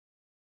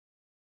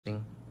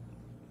thing.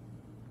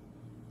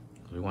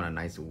 We want a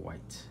nice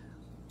white.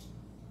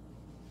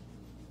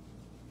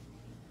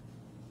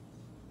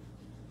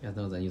 Yeah,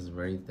 those I use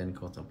very thin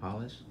coats of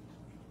polish.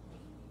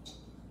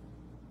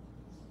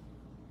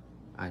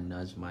 I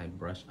nudge my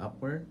brush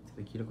upward to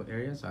the cuticle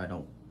area so I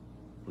don't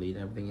bleed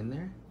everything in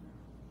there.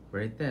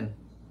 Very thin.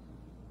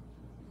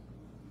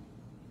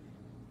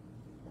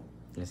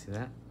 You see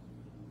that?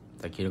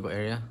 The cuticle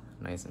area,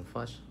 nice and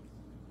flush.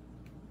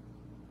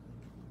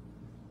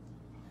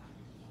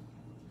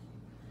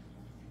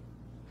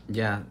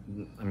 Yeah,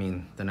 I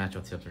mean, the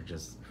natural tips are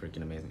just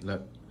freaking amazing.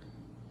 Look,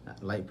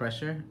 light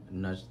pressure,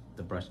 nudge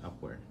the brush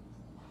upward.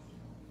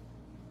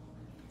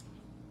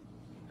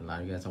 A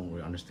lot of you guys don't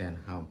really understand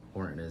how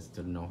important it is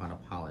to know how to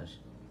polish.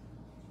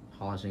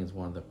 Polishing is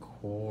one of the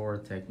core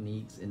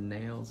techniques in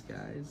nails,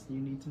 guys. You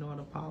need to know how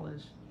to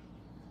polish,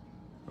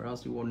 or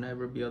else you will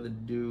never be able to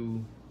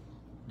do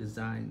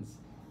designs.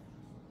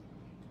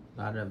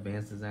 A lot of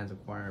advanced designs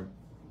require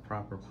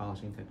proper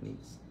polishing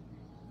techniques.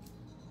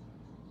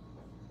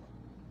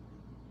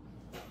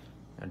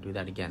 I'll do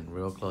that again,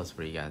 real close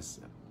for you guys.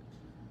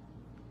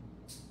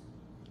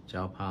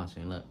 Gel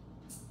polishing, look.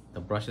 The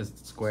brush is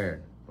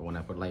squared, but when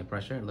I put light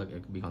pressure, look,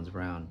 it becomes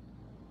round.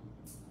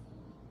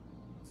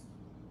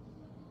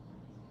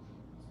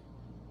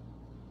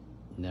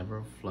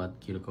 Never flood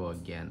cuticle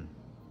again.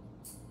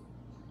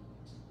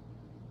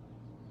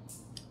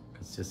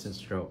 Consistent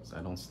strokes.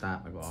 I don't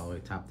stop. I go all the way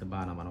top to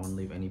bottom. I don't want to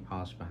leave any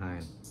polish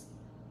behind.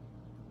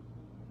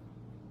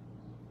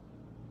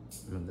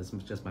 This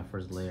is just my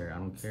first layer. I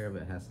don't care if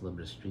it has a little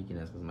bit of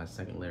streakiness, because my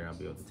second layer I'll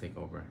be able to take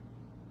over.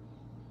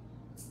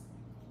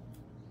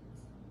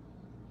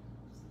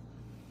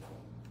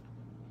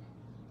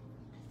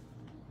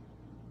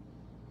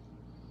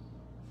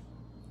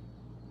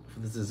 For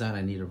this design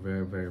I need a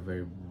very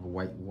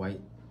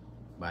white,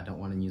 but I don't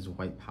want to use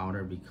white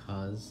powder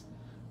because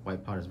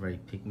white powder is very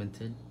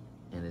pigmented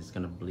and it's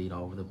going to bleed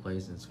all over the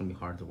place and it's going to be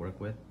hard to work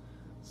with.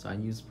 So I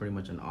use pretty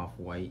much an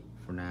off-white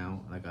for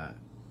now, like a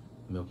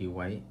milky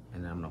white,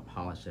 and then I'm gonna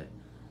polish it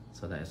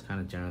so that it's kind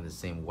of generally the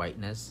same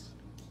whiteness.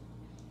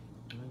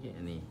 I don't get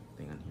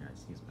anything on here. I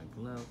just use my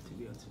glove to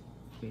be able to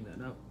clean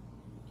that up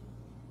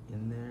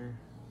in there.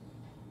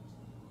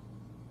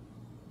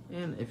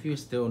 And if you're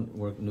still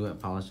new at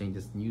polishing,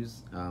 just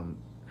use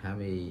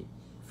have a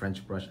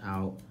French brush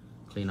out,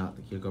 clean out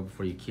the cuticle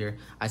before you cure.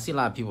 I see a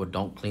lot of people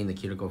don't clean the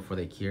cuticle before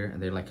they cure,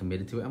 and they're like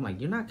committed to it. I'm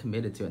like, you're not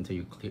committed to it until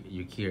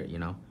you cure it, you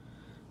know.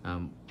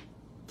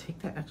 Take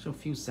that extra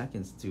few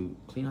seconds to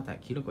clean out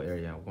that cuticle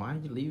area. Why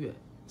did you leave it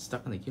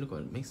stuck on the cuticle?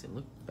 It makes it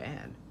look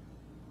bad.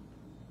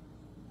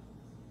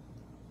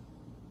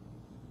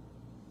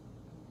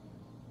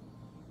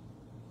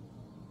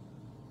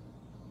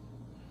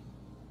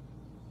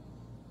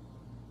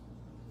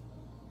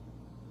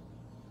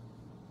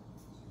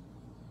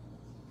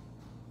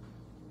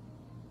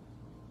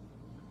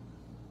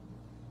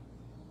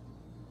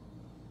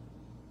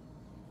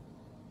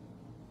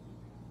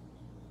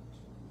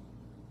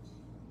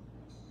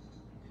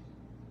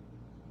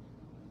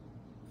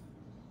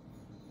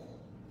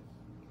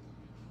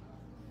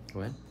 Go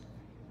ahead.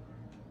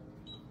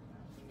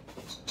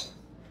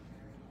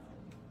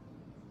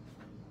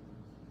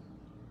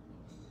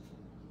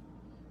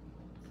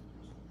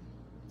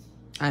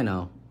 I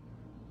know,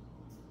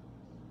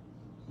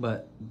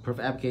 but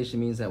perfect application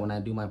means that when I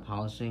do my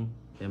polishing,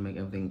 it'll make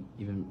everything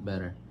even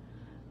better.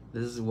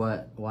 This is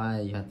why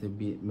you have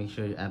to make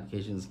sure your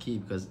application is key,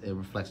 because it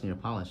reflects in your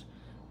polish.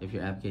 If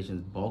your application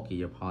is bulky,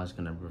 your polish is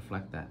gonna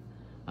reflect that.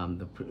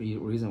 The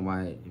reason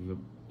why if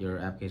your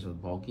application is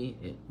bulky,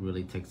 it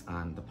really takes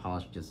on the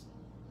polish, just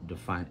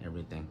define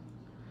everything.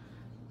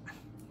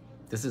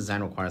 This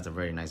design requires a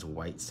very nice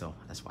white, so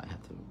that's why I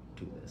had to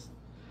do this.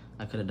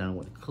 I could have done it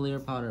with clear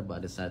powder, but I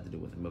decided to do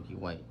it with milky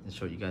white and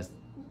show you guys,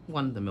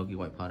 one, the milky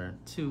white powder,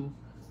 two,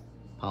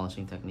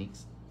 polishing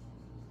techniques.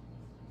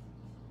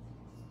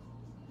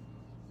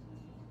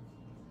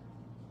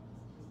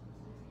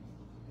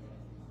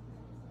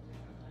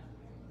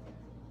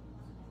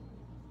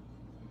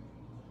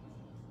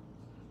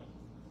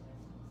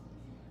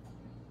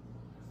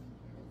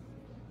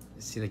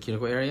 See the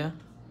cuticle area?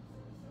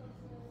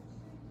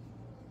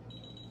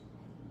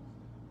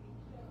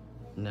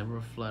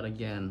 Never flood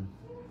again.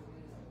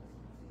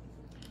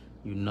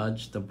 You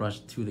nudge the brush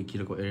to the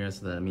cuticle area,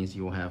 so that means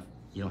you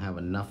don't have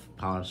enough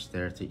polish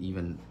there to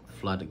even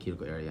flood the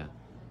cuticle area.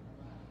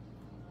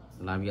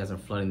 A lot of you guys are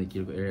flooding the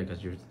cuticle area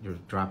because you're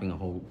dropping a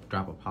whole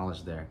drop of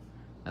polish there.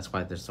 That's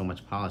why there's so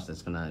much polish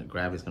that's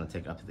gravity's gonna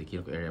take up to the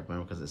cuticle area.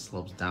 Remember, because it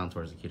slopes down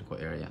towards the cuticle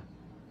area.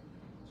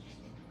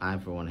 I,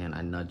 for one hand,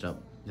 I nudge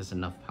up just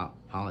enough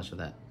polish so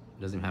that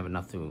it doesn't even have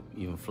enough to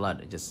even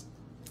flood. It just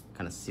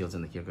kind of seals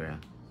in the cuticle area.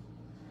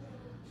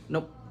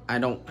 Nope, I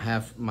don't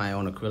have my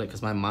own acrylic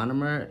because my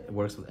monomer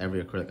works with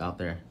every acrylic out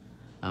there.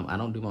 I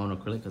don't do my own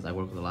acrylic because I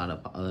work with a lot of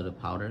other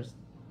powders,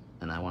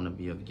 and I want to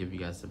be able to give you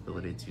guys the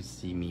ability to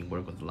see me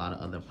work with a lot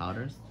of other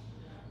powders.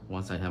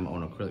 Once I have my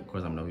own acrylic, of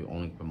course, I'm going to be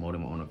only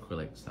promoting my own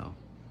acrylic. So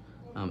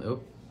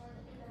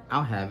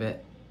I'll have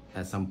it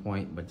at some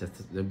point, but just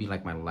it'll be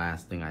like my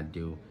last thing I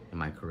do in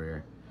my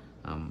career.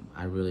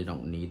 I really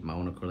don't need my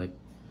own acrylic.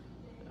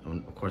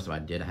 Of course, if I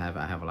did have,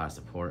 I have a lot of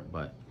support,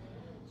 but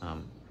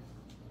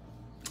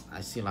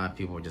I see a lot of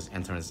people just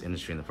enter this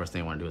industry and the first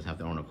thing they want to do is have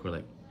their own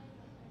acrylic.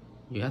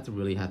 You have to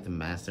really have to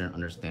master and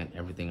understand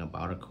everything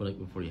about acrylic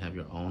before you have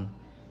your own,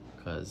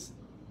 because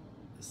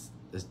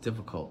it's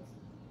difficult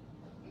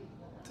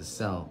to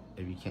sell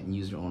if you can't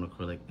use your own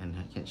acrylic and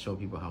can't show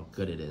people how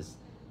good it is.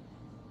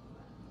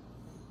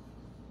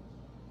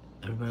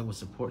 Everybody will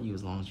support you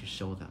as long as you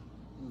show them.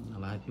 A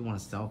lot of people want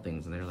to sell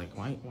things and they're like,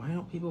 why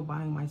aren't people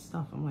buying my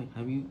stuff? I'm like,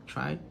 have you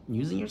tried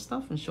using your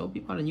stuff and show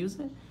people how to use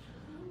it?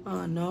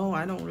 No,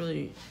 I don't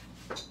really.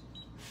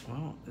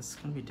 Well, it's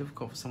gonna be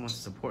difficult for someone to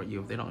support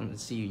you if they don't even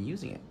see you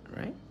using it,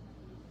 right?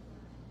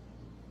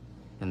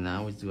 And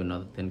now we do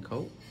another thin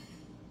coat.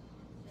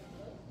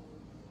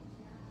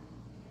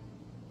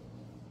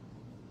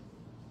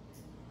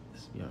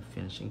 This will be our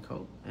finishing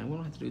coat. And we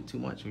don't have to do too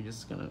much. We're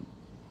just gonna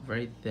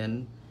very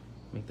thin,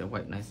 make the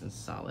white nice and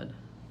solid.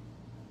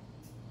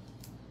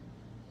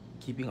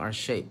 Keeping our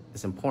shape.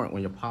 It's important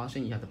when you're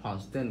polishing, you have to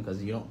polish thin,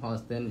 because if you don't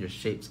polish thin, your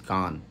shape's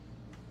gone.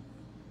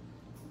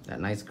 That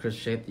nice crisp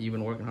shape that you've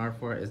been working hard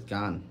for is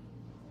gone.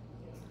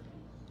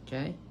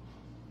 Okay?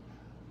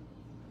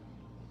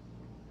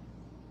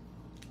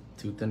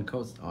 2 thin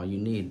coats, all you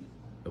need.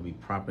 It'll be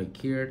properly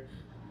cured.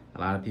 A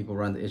lot of people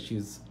run the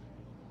issues.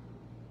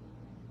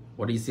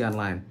 What do you see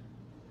online?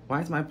 Why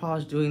is my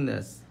polish doing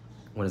this?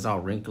 When it's all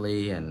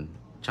wrinkly and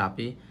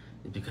choppy,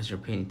 it's because you're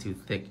painting too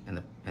thick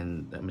and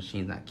the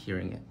machine's not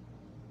curing it.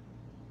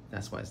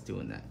 That's why it's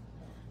doing that.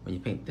 When you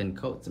paint thin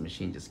coats, the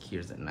machine just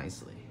cures it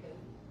nicely.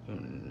 You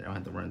don't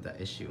have to run into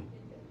that issue.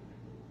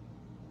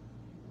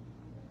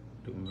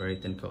 Doing very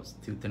thin coats.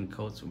 2 thin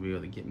coats will be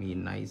able to get me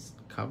nice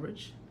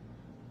coverage.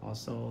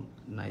 Also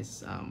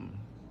nice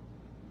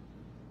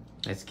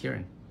nice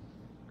curing.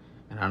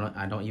 And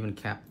I don't even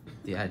cap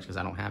the edge because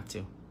I don't have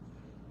to.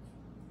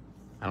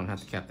 I don't have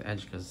to cap the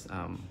edge because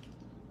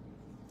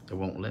it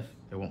won't lift,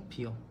 it won't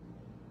peel,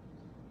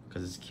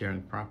 because it's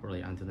curing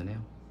properly onto the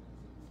nail.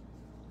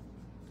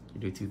 You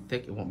do too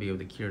thick, it won't be able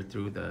to cure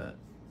through the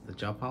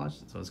gel polish,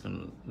 so it's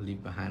gonna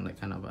leave behind like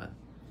kind of a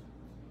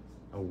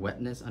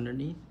wetness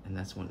underneath, and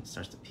that's when it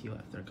starts to peel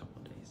after a couple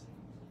of days.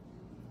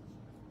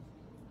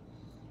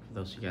 For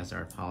those of you guys that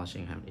are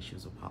polishing, having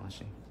issues with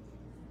polishing.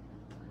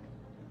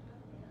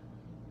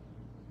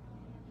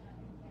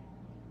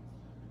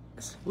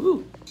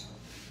 Woo!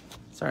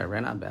 Sorry, I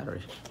ran out of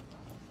battery.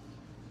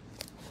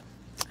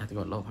 I have to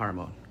go low power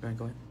mode. Go ahead,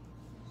 go ahead.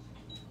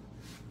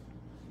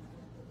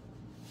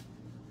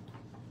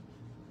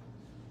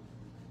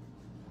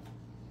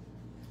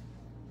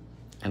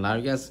 And a lot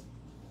of you guys,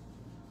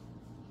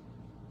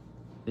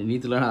 you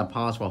need to learn how to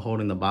polish while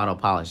holding the bottle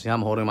polish. See how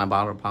I'm holding my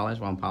bottle polish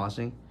while I'm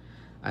polishing?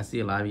 I see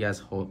a lot of you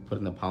guys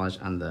putting the polish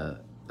on the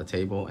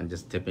table and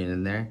just dipping it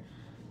in there.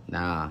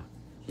 Nah,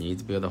 you need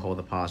to be able to hold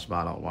the polish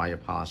bottle while you're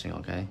polishing,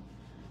 okay?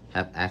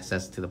 Have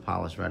access to the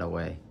polish right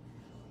away.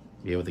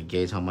 Be able to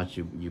gauge how much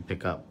you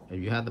pick up. If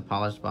you have the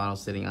polished bottle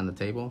sitting on the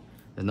table,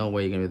 there's no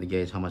way you're gonna be able to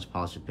gauge how much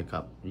polish you pick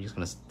up. You're just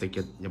gonna stick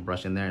your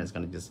brush in there and it's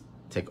gonna just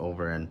take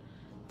over and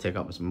take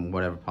up some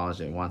whatever polish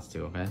it wants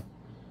to, okay?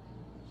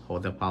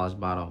 Hold the polished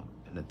bottle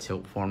in a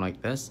tilt form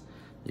like this.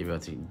 You'll be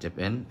able to dip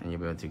in and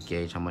you'll be able to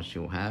gauge how much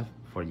you have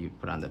before you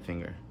put on the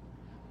finger.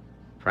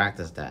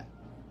 Practice that.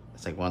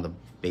 It's like one of the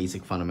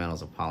basic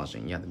fundamentals of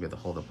polishing. You have to be able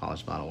to hold the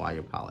polished bottle while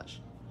you polish.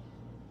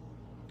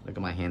 Look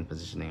at my hand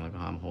positioning. Look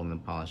at how I'm holding the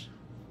polish.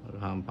 Look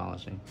at how I'm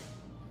polishing.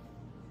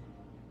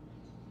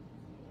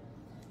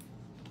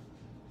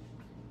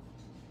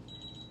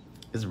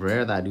 It's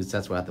rare that I do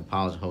sets where I have to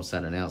polish a whole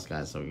set of nails,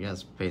 guys, so you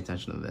guys pay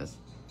attention to this.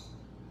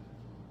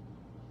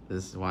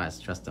 This is why I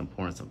stress the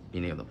importance of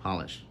being able to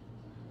polish.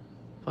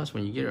 Plus,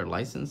 when you get your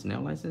license,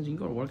 nail license, you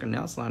can go to work in a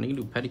nail salon, you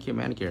can do pedicure,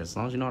 manicure. As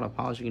long as you know how to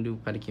polish, you can do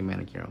pedicure,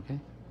 manicure, okay?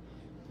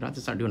 You don't have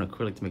to start doing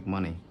acrylic to make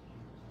money.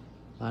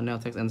 A lot of nail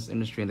techs in this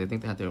industry, and they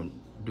think they have to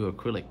do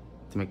acrylic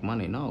to make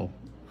money. No,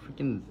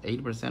 freaking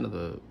 80% of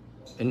the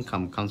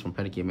income comes from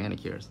pedicure,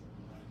 manicures.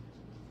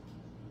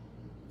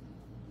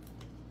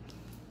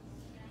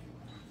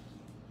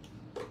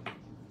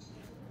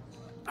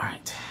 All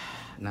right,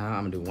 now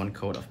I'm gonna do 1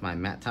 coat of my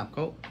matte top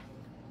coat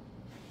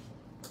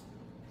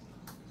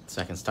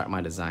so I can start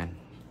my design.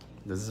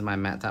 This is my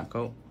matte top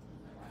coat.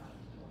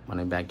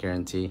 Money back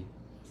guarantee.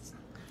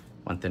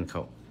 1 thin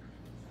coat.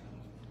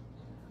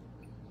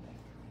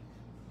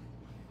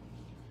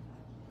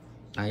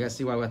 Now you guys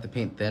see why we have to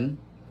paint thin?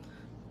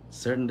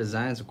 Certain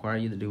designs require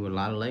you to do a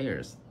lot of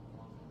layers.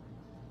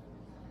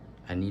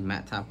 I need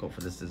matte top coat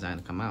for this design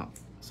to come out.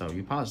 So if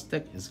you polish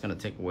thick, it's gonna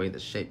take away the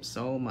shape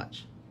so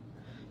much.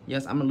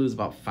 Yes, I'm gonna lose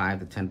about 5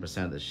 to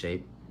 10% of the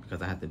shape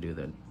because I have to do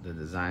the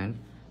design,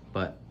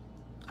 but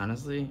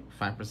honestly,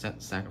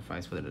 5%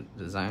 sacrifice for the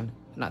design,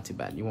 not too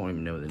bad. You won't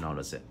even really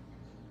notice it.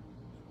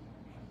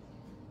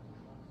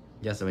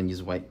 Yes, if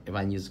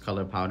I use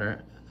color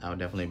powder, I would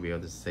definitely be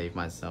able to save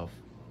myself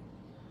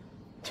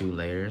 2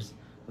 layers.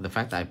 But the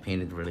fact that I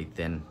painted really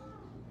thin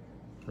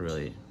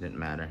really didn't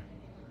matter.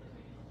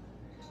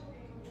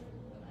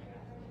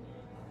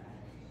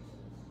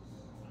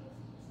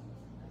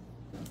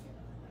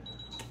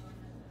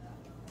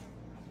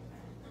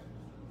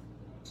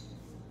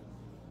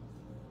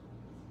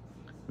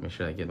 make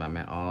sure I get my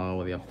mat all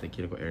the way up to the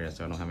cuticle area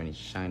so I don't have any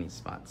shiny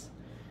spots.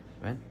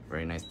 Right?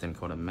 Very nice thin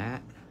coat of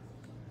mat.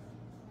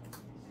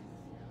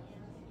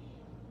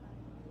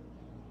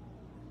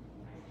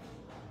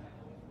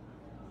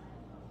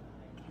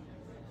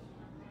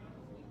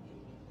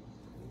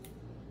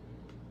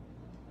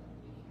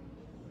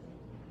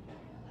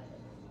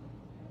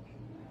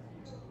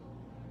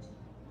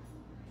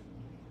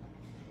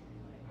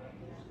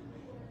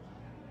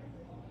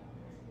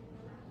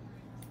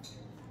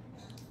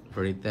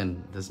 Very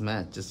thin. This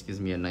mat just gives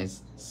me a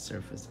nice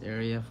surface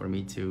area for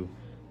me to,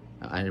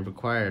 I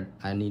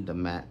need the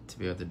mat to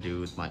be able to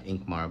do with my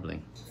ink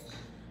marbling,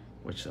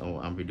 which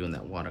I'll be doing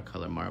that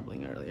watercolor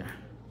marbling earlier.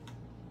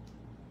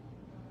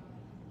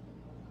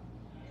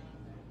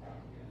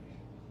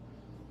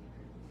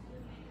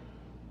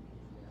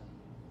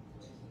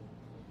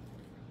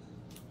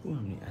 Ooh,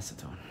 I need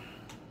acetone.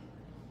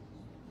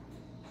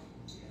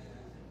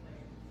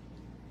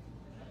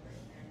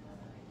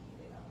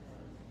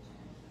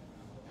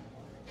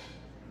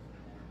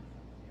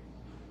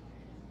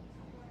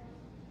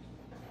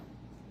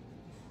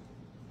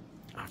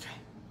 Okay.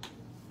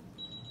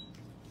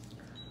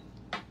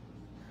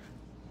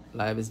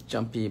 Live is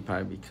jumpy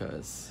probably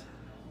because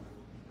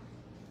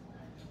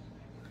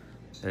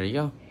there you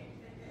go.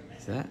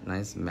 See that?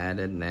 Nice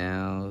matted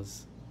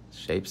nails,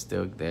 shape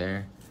still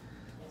there.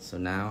 So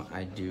now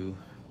I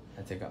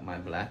take out my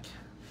black.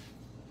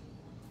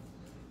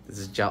 This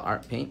is gel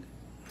art paint.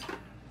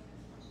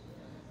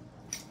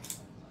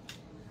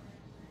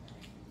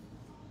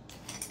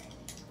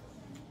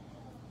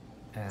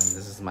 And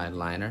this is my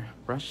liner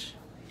brush,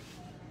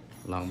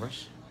 long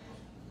brush.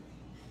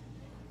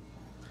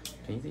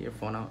 Can you take your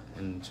phone out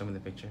and show me the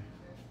picture?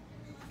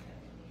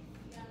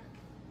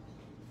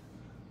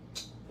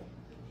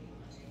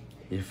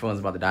 Your phone's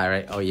about to die,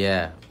 right? Oh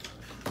yeah.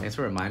 Thanks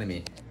for reminding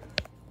me.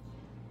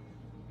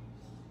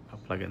 I'll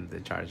plug in the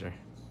charger.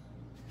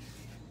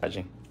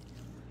 Charging.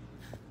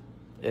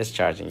 It's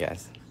charging,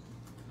 guys.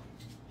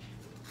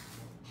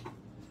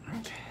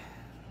 Okay.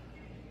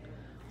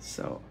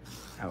 So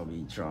I will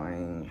be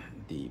drawing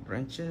the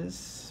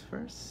branches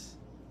first.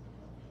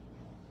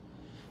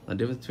 The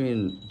difference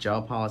between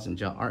gel polish and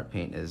gel art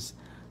paint is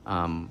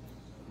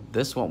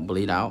this won't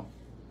bleed out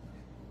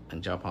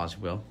and gel polish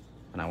will.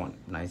 And I want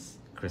nice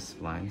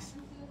crisp lines.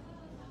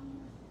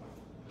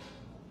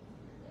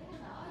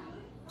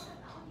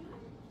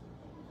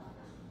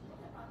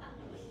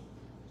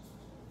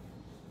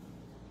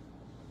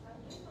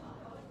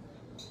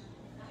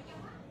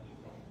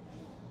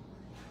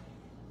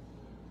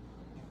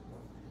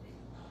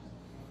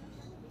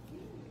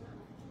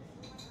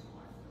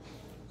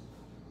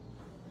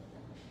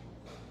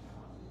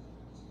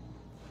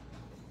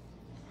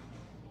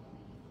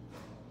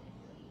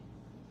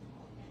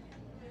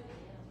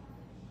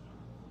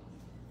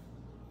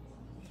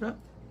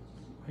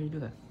 Why do you do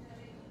that?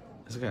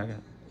 It's okay, I got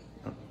it.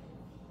 Oh.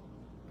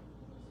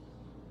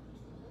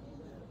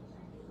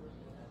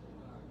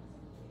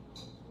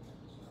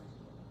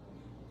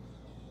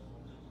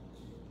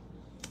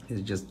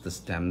 It's just the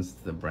stems,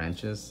 the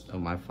branches of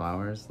my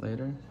flowers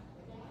later.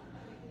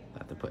 I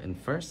have to put in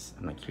first.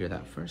 I'm gonna cure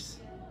that first.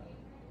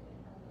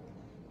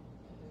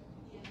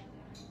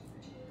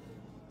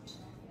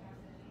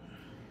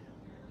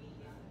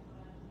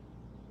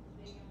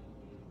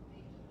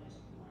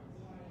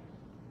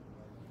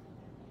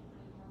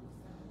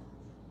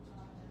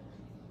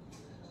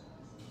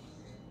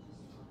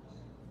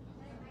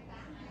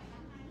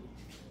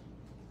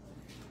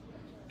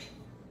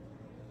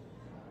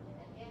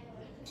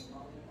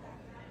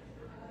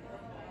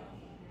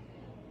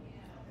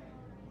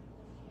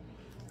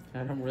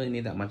 I don't really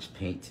need that much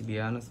paint, to be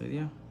honest with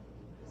you.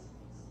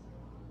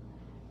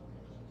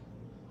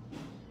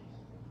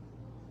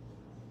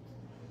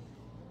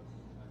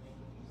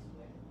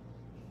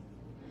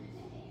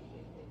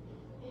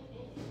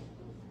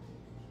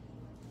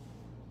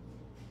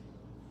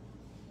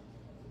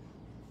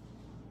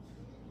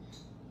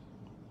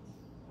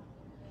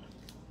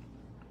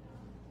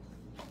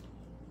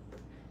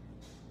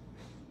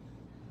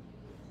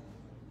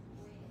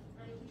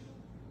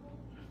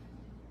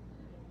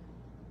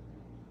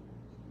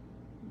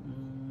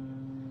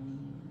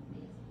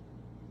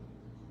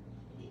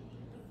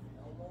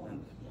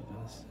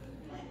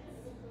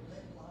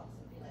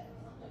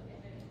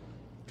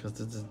 Because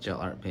this is gel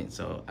art paint,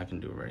 so I can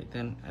do it very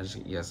thin. As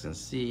you guys can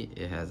see,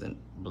 it hasn't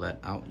bled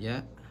out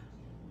yet.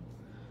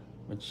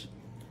 Which,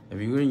 if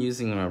you were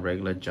using a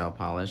regular gel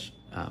polish,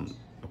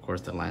 of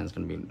course the line is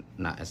going to be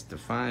not as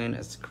defined,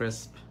 as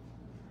crisp.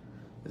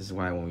 This is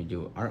why when we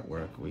do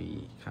artwork,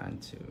 we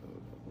tend to.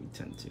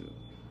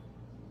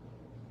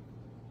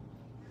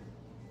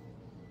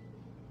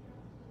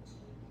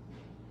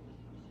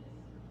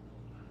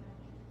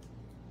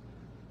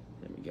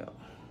 There we go.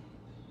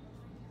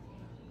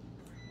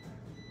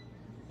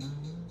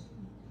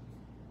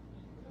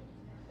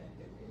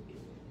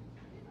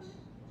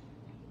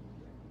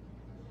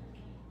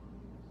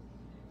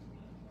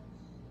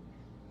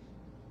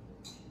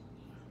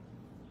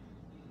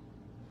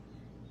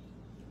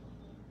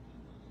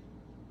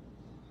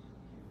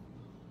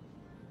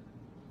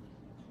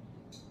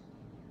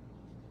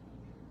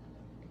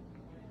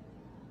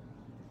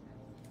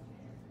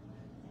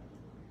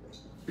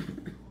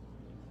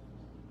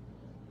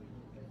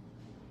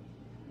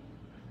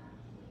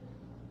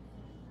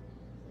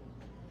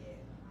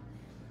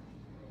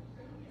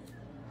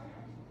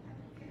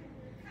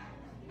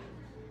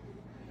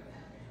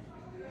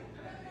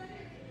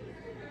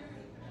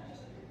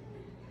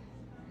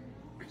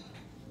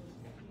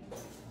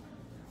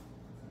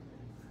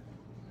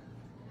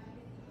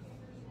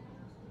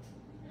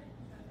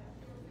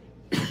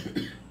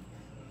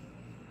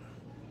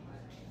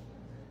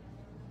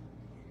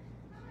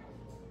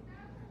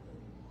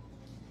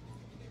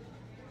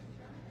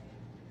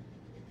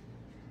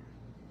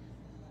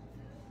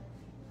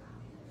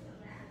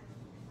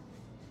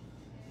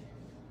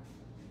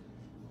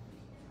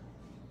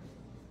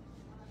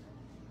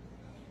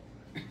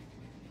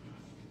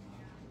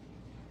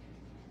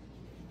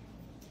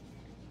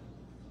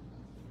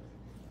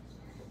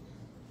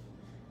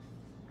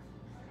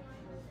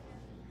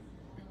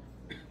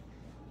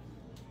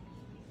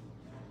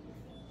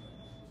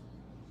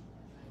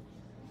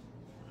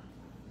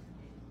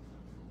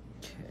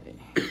 Okay.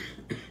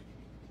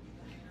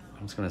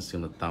 I'm just gonna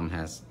assume the thumb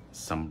has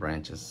some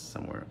branches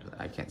somewhere.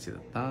 I can't see the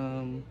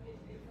thumb.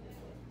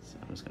 So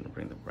I'm just gonna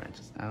bring the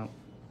branches out.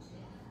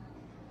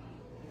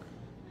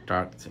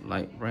 Dark to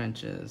light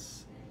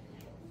branches.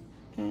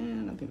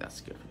 And I think that's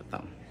good for the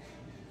thumb.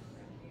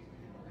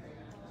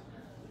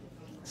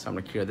 So I'm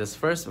gonna cure this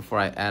first before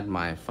I add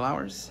my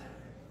flowers.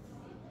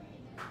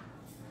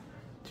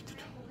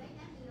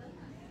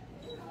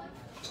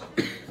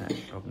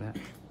 Alright, open that.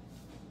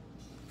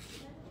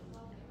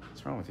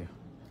 What's wrong with you?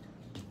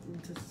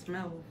 To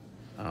smell.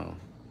 Oh.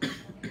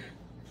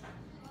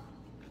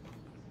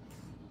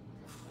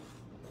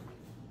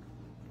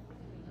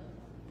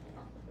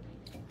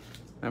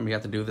 Remember, you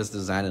have to do this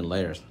design in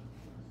layers.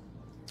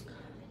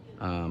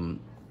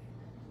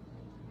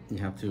 You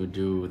have to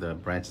do the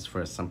branches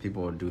first. Some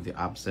people do the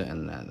opposite,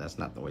 and that's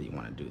not the way you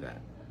want to do that.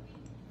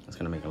 It's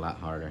gonna make it a lot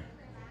harder.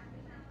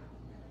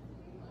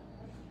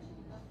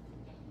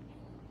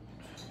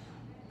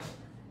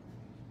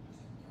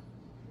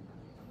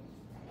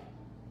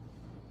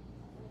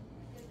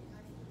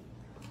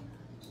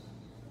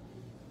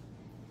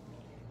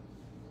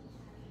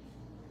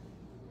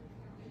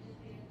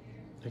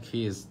 The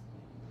key is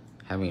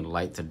having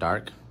light to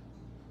dark.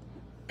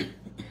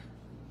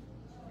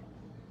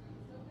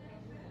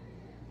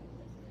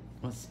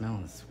 What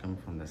smell is coming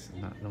from this?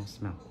 No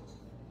smell.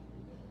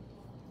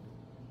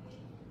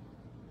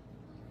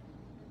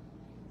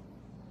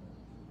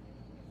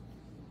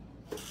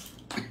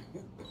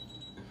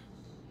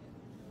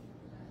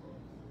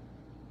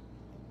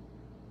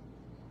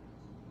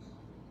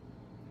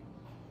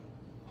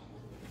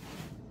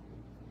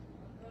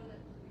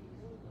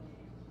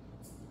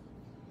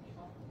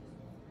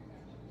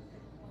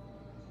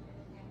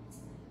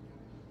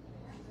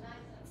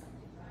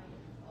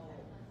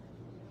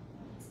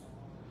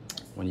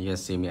 When you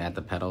guys see me add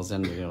the petals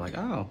in, you're like,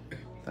 oh,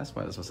 that's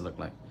what it's supposed to look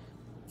like.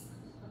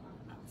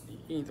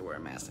 You need to wear a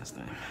mask next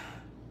time.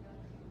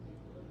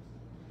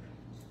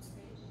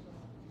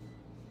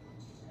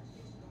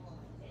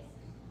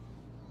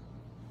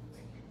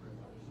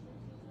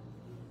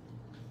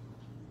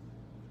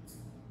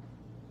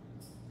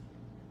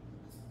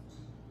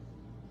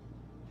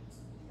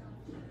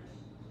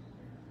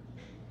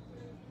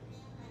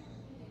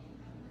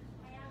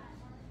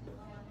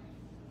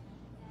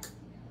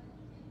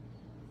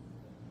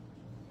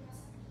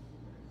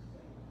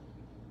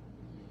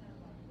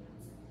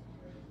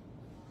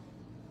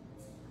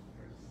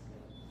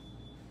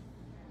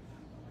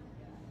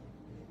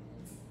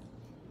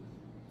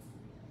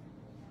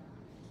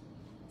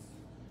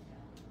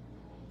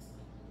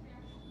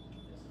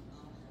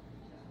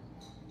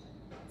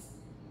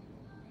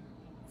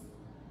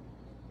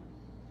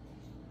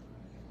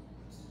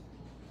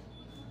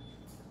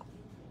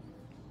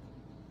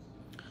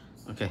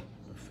 Okay,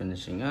 we're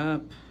finishing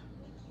up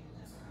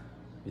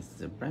with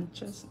the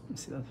branches. Let me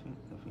see the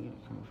finger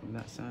coming from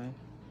that side.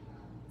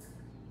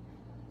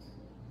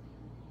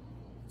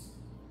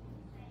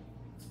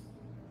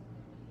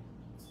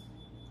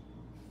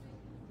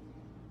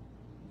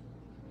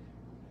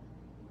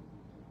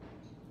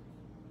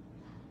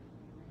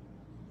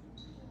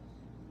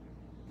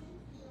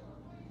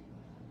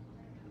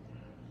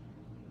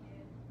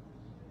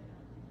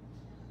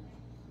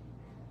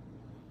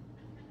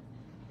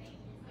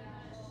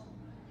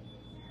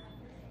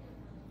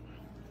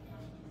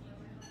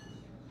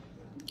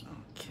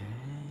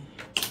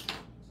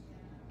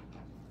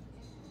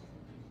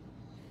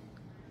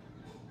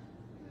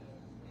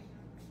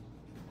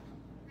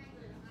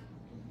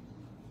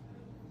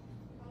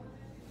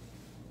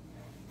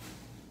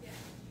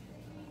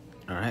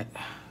 All right,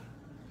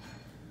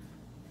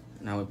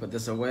 now we put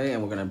this away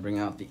and we're gonna bring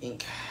out the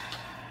ink.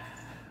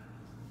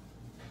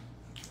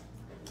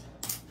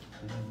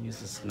 Use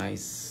this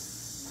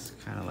nice,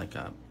 kind of like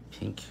a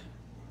pink,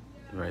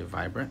 very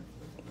vibrant.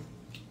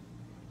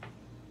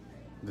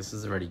 This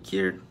is already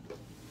cured.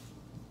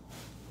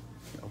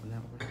 Open that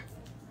over.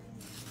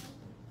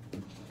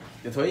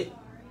 Cái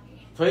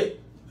Thúy,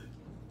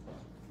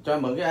 cho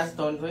em mượn cái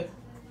acetone Thúy.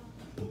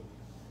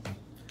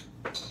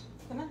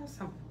 Can I have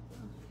some?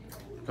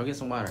 Go get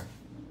some water.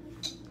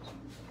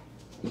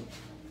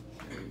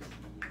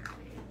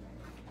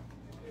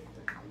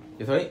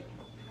 Chị Thúy,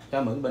 cho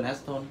em mượn cái bình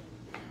acetone.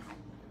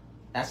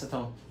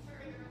 Acetone.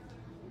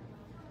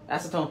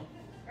 Acetone.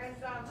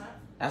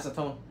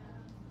 Acetone.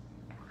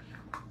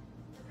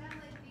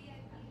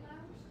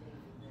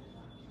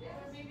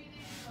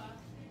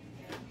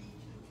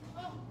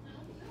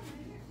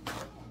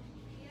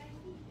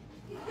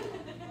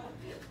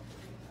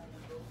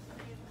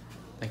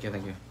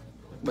 Thank you.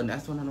 Bình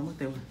acetone nó mất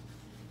tiêu rồi.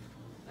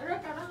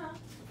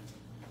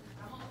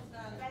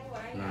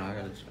 No, I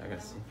gotta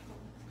see.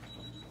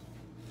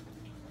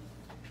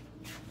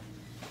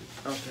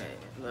 Okay,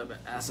 a little bit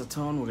of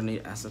acetone. We're gonna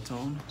need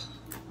acetone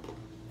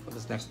for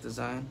this next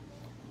design.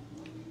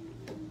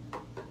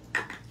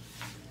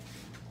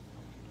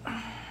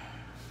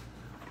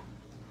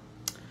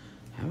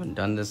 Haven't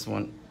done this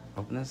one.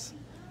 Open this.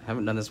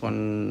 Haven't done this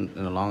one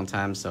in a long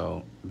time,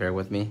 so bear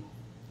with me.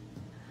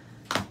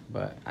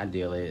 But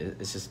ideally,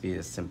 it's just be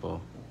as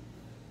simple.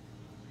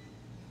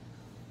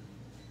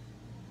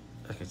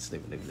 Okay, just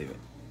leave it, leave it.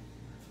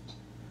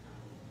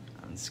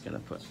 I'm just gonna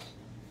put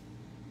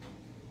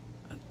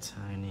a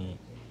tiny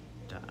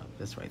dot of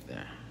this right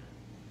there,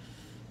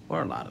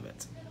 or a lot of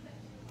it.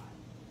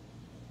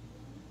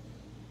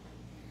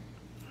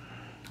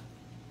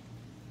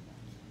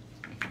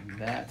 Like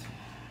that.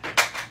 I'll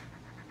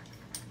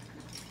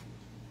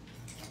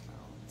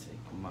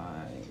take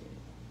my,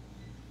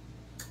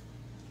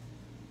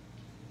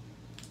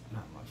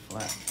 not my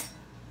flat,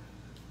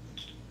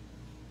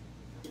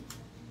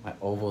 my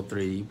oval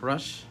 3D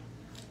brush,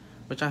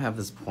 which I have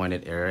this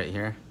pointed area right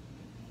here.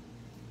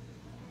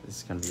 This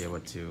is gonna be able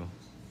to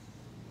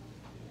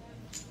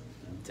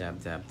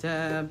dab, dab,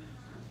 dab.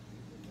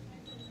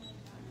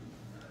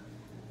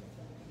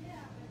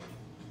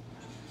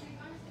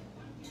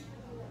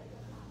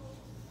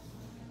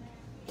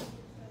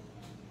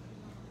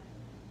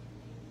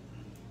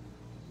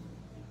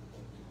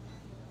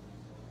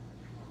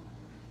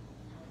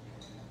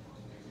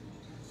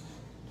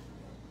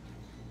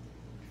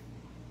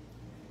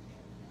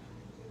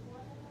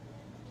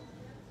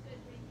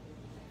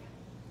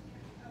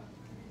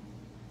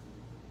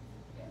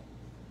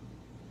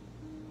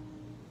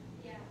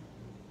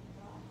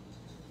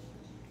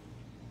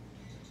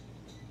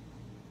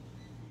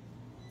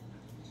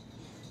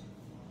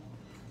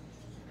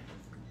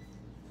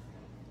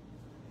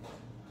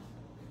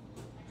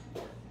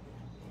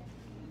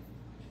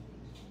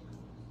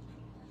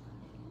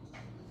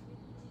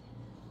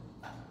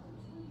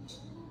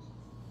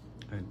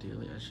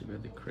 Ideally, I should be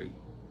able to create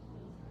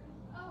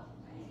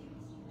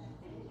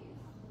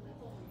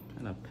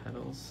kind of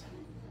petals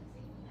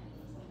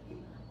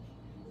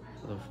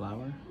for the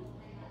flower.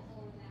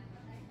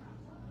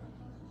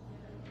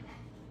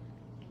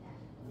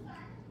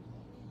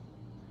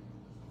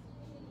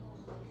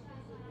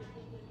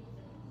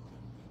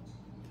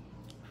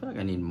 I feel like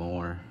I need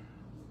more,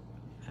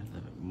 add a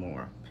little bit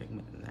more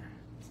pigment in there.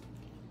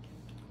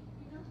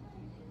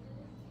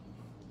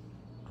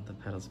 I want the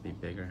petals to be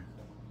bigger.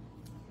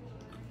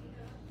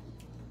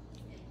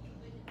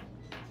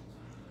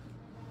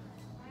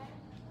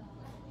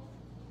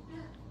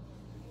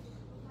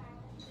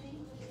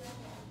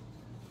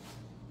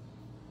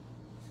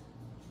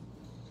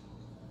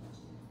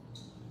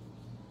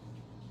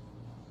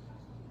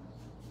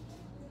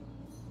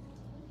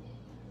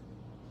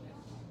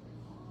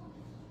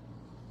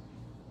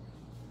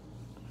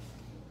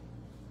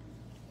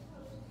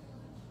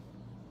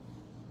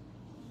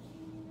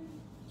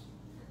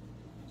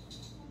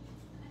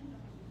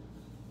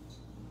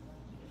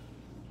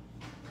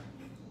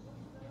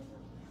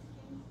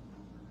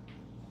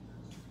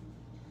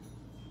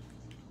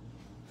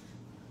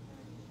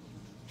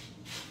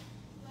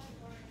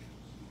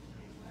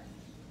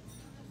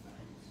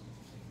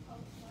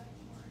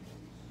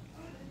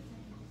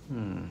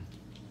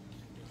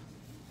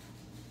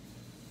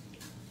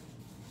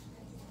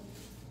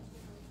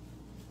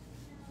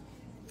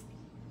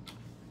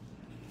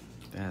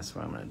 That's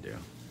what I'm gonna do to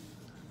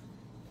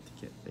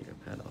get bigger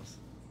petals.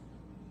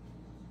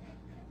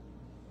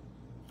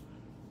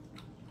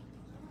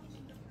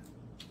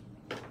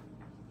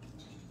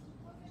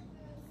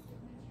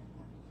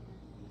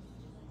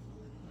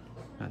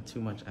 Not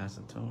too much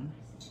acetone.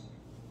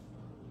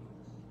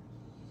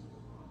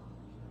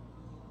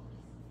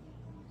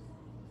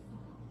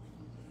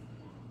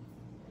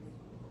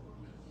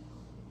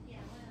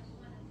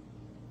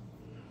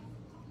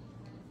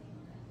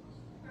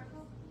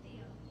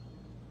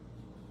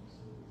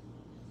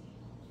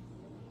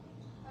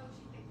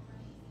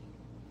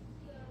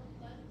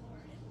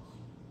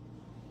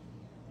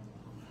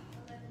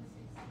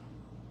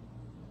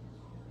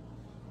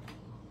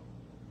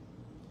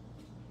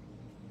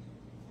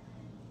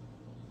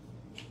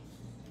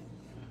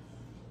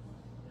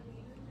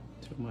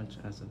 Too much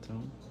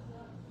acetone.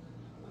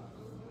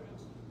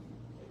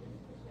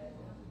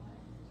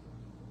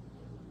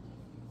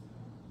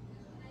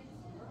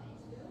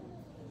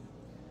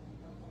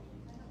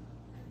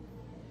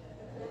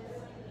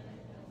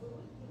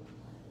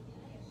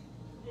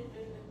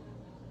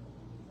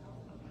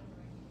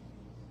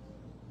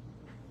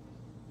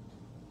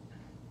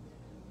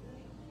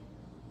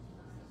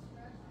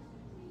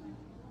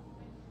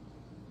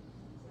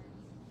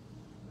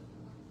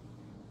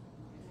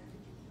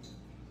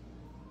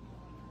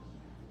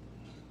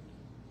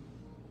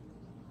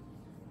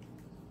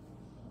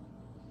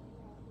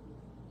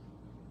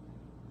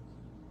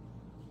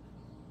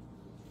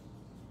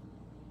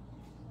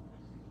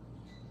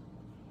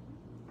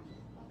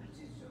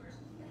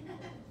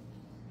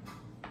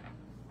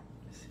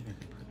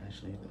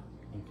 Actually, the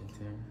ink is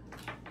there.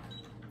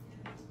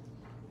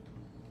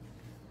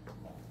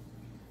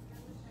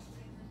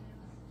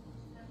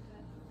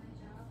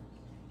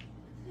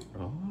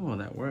 Oh,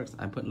 that works.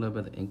 I put a little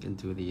bit of ink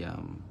into the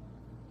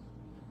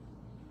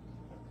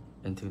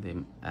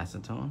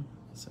acetone,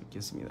 so it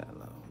gives me that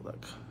little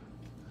look.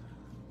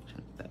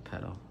 That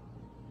petal.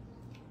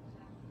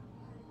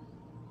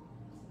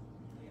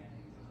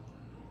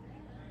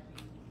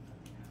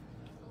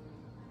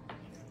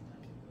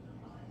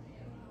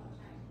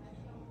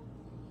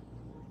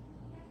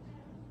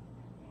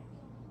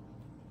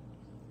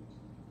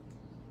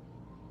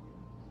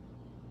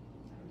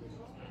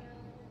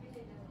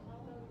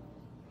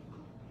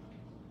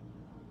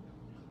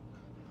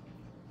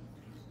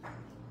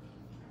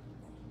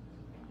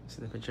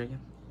 See the picture again?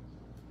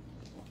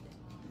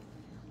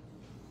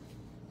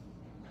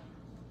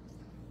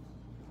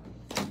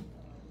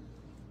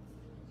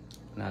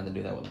 Now I have to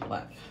do that with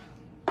black.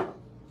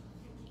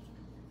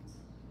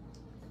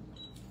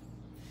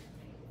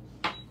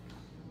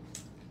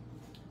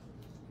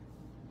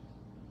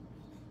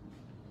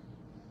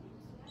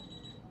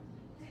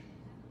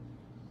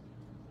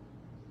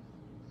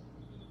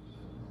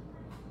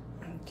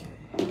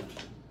 Okay.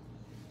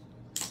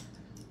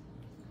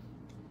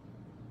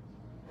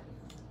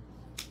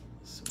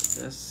 So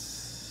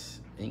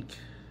this ink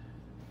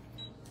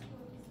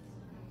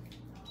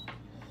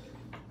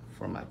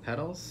for my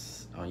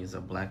petals, I'll use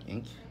a black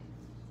ink.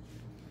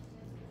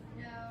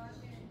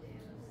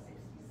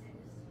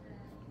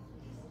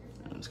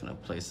 I'm just gonna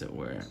place it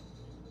where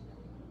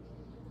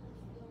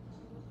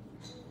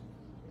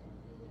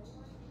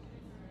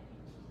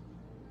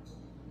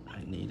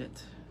I need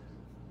it.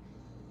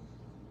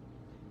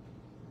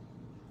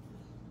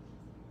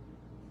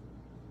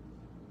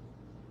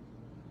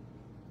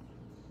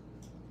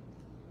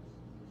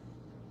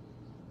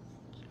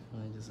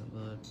 Just a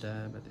little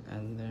dab at the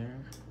end there.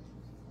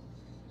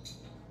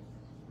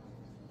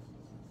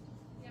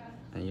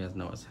 And you guys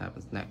know what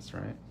happens next,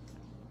 right?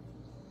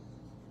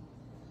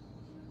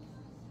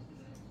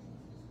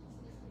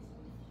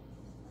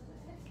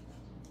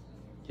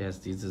 Yes,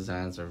 these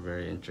designs are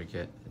very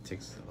intricate. It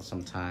takes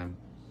some time.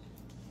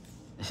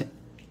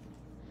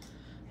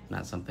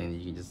 Not something that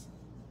you can just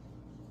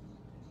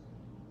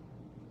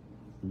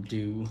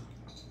do.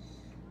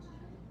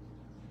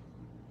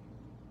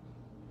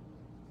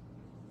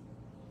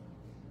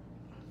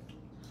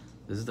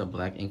 This is the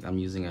black ink. I'm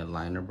using a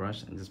liner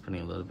brush and just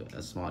putting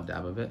a small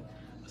dab of it.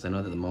 Because I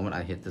know that the moment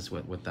I hit this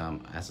with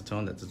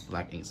acetone, that this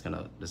black ink is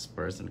gonna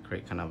disperse and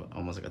create kind of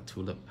almost like a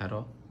tulip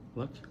petal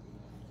look.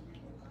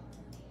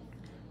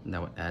 And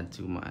that would add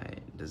to my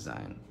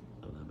design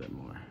a little bit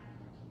more.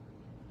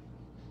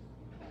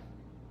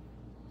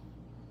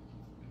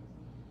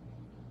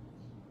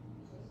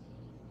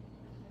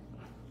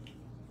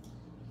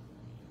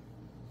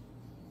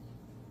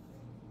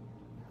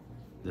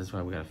 This is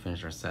why we gotta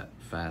finish our set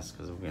fast,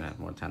 because we're gonna have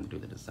more time to do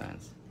the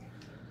designs.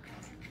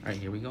 All right,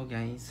 here we go,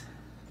 guys.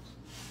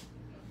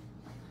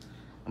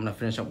 I'm gonna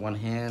finish up one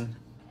hand,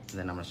 and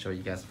then I'm gonna show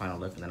you guys the final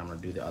look, and then I'm gonna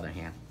do the other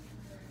hand.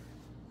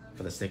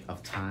 For the sake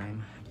of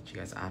time, get you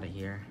guys out of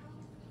here.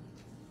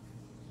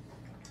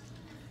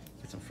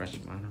 Get some fresh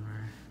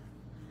monomer.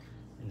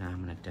 And now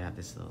I'm gonna dab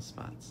these little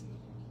spots.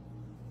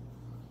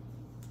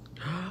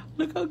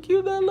 Look how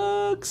cute that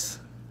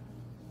looks!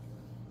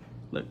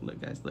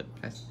 Look, guys, look,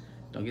 guys.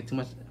 Don't get too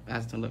much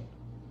acetone, look.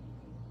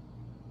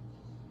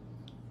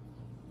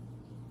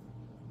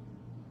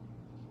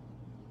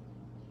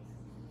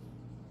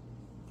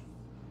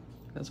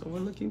 That's what we're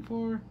looking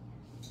for.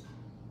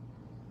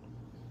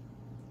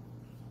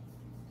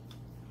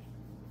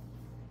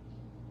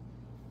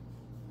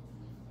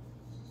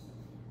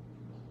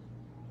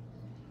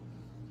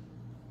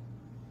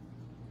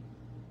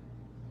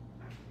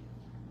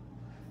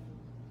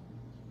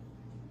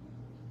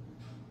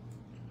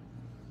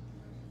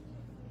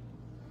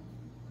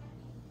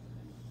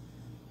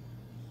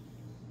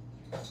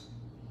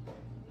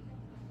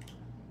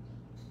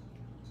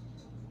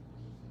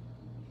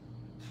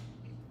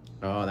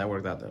 Oh, that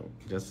worked out though.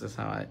 Just as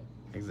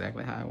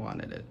exactly how I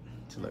wanted it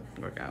to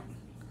work out.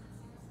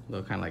 A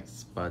little kind of like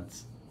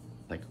spuds,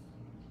 like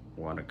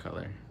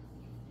watercolor.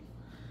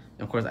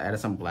 And of course, I added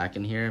some black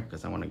in here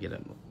because I want to get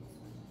it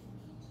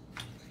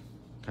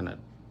kind of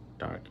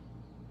dark.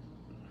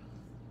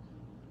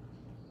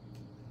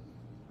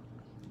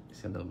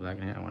 See the black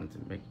in here? I wanted to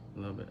make it a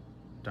little bit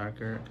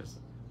darker because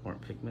more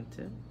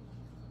pigmented.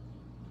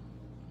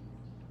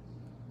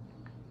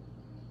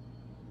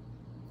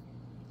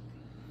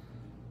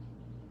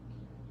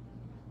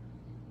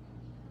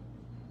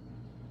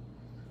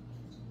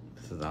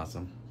 This is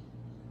awesome.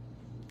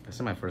 This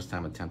is my first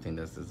time attempting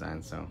this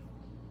design, so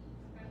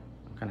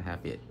I'm kind of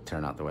happy it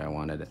turned out the way I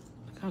wanted it.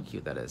 Look how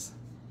cute that is.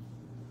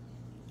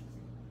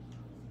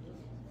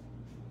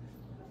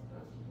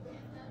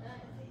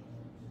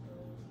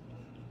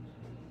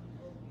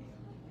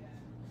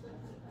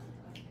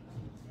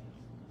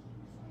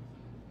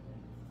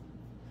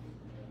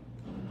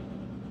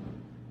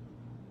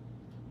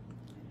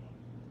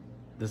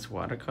 This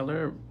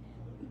watercolor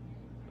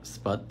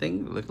spud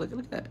thing, look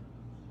at that.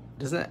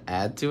 Doesn't that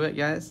add to it,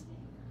 guys?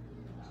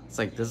 It's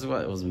like, this is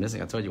what was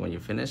missing. I told you, when you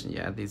finish and you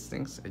add these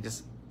things, it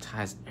just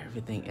ties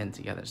everything in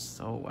together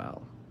so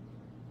well.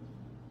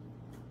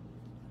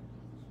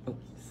 Oh,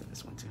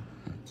 this one too.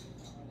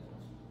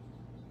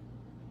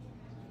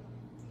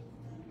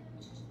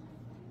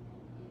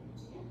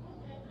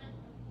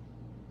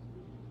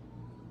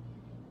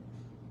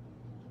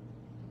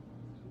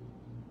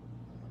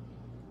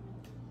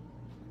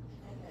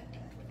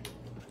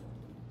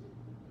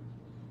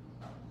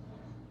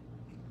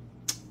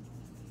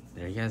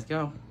 There you guys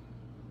go.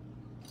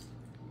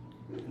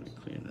 I'm gonna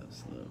clean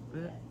this a little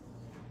bit.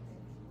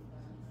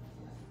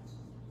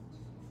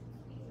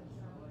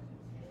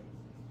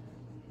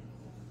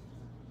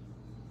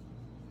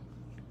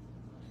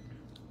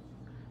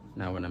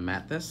 Now we're gonna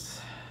matte this.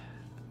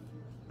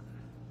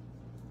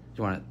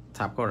 Do you want it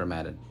top coat or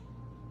matted?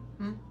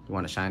 Hmm? You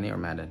want it shiny or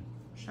matted?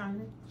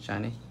 Shiny.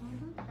 Shiny?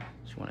 Mm-hmm.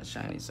 She want it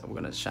shiny, so we're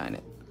gonna shine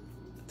it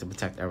to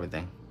protect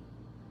everything.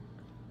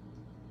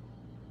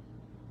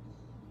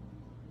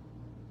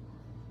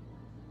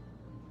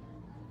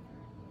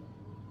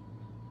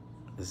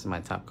 This is my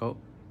top coat,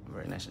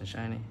 very nice and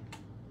shiny.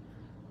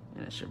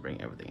 And it should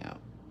bring everything out.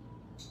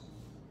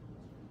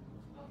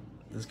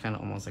 This is kind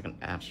of almost like an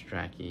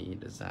abstract-y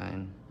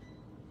design.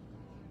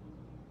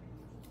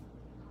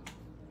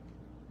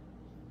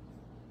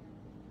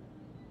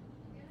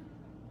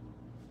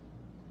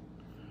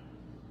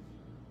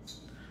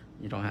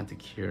 You don't have to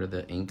cure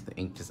the ink. The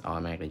ink just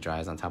automatically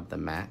dries on top of the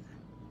matte.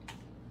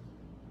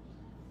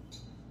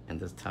 And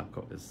this top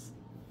coat is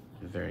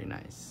very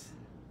nice.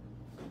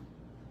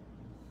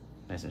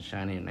 Nice and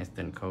shiny, nice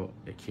thin coat.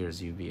 It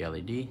cures UV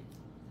LED.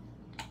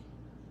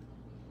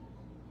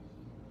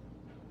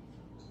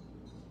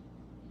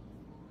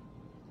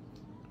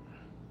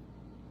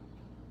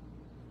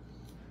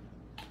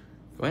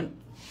 Nguyen.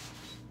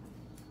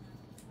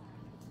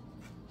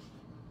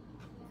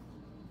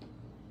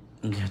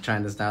 You're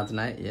trying this out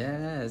tonight?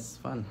 Yeah, it's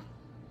fun.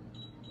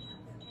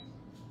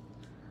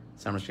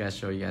 So I'm just gonna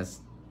show you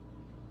guys.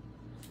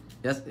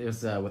 Yes, it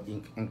was with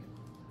ink.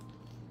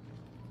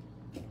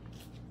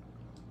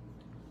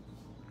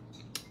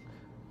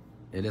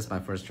 It is my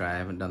first try. I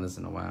haven't done this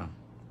in a while.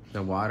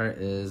 The water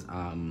is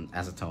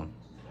acetone,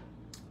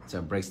 so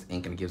it breaks the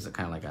ink and gives it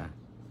kind of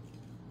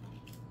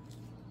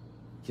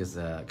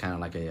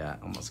like a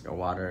almost like a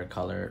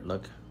watercolor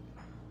look.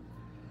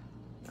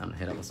 I'm gonna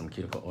hit it with some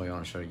cuticle oil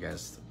and show you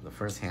guys the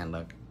first hand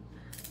look.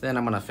 Then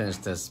I'm gonna finish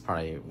this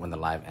probably when the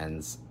live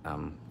ends,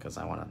 because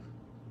I wanna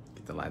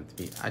get the live to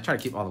be. I try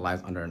to keep all the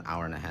lives under an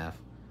hour and a half.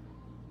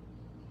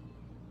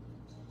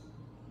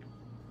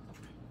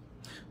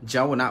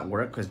 Gel would not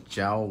work because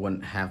gel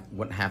wouldn't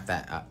have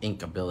that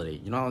ink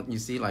ability. You know, you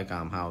see like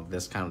how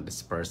this kind of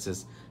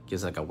disperses,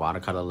 gives like a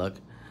watercolor look.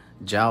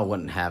 Gel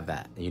wouldn't have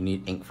that. You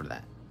need ink for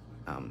that.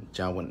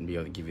 Gel wouldn't be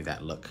able to give you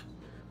that look.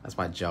 That's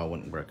why gel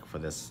wouldn't work for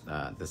this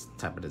this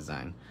type of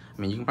design.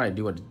 I mean, you can probably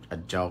do a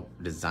gel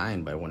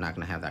design, but we're not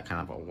gonna have that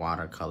kind of a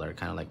watercolor,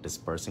 kind of like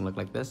dispersing look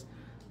like this,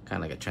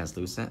 kind of like a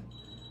translucent.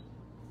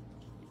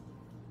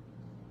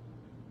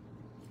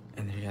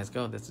 And there you guys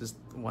go. This is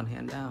one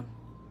hand down.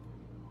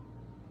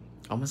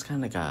 Almost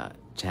kind of like a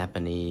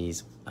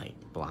Japanese like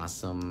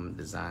blossom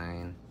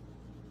design.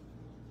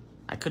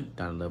 I could have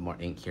done a little more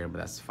ink here, but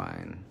that's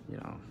fine. You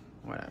know,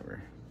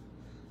 whatever.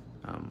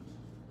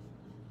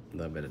 A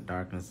little bit of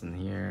darkness in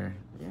here.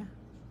 Yeah.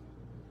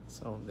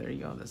 So there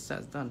you go. The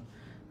set's done.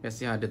 You guys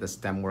see how I did the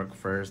stem work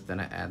first, then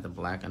I add the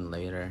black and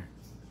later.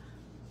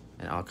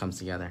 And it all comes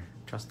together.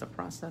 Trust the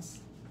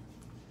process.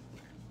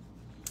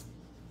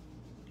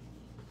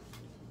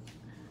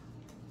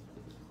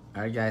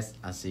 Alright guys,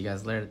 I'll see you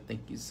guys later.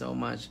 Thank you so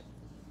much.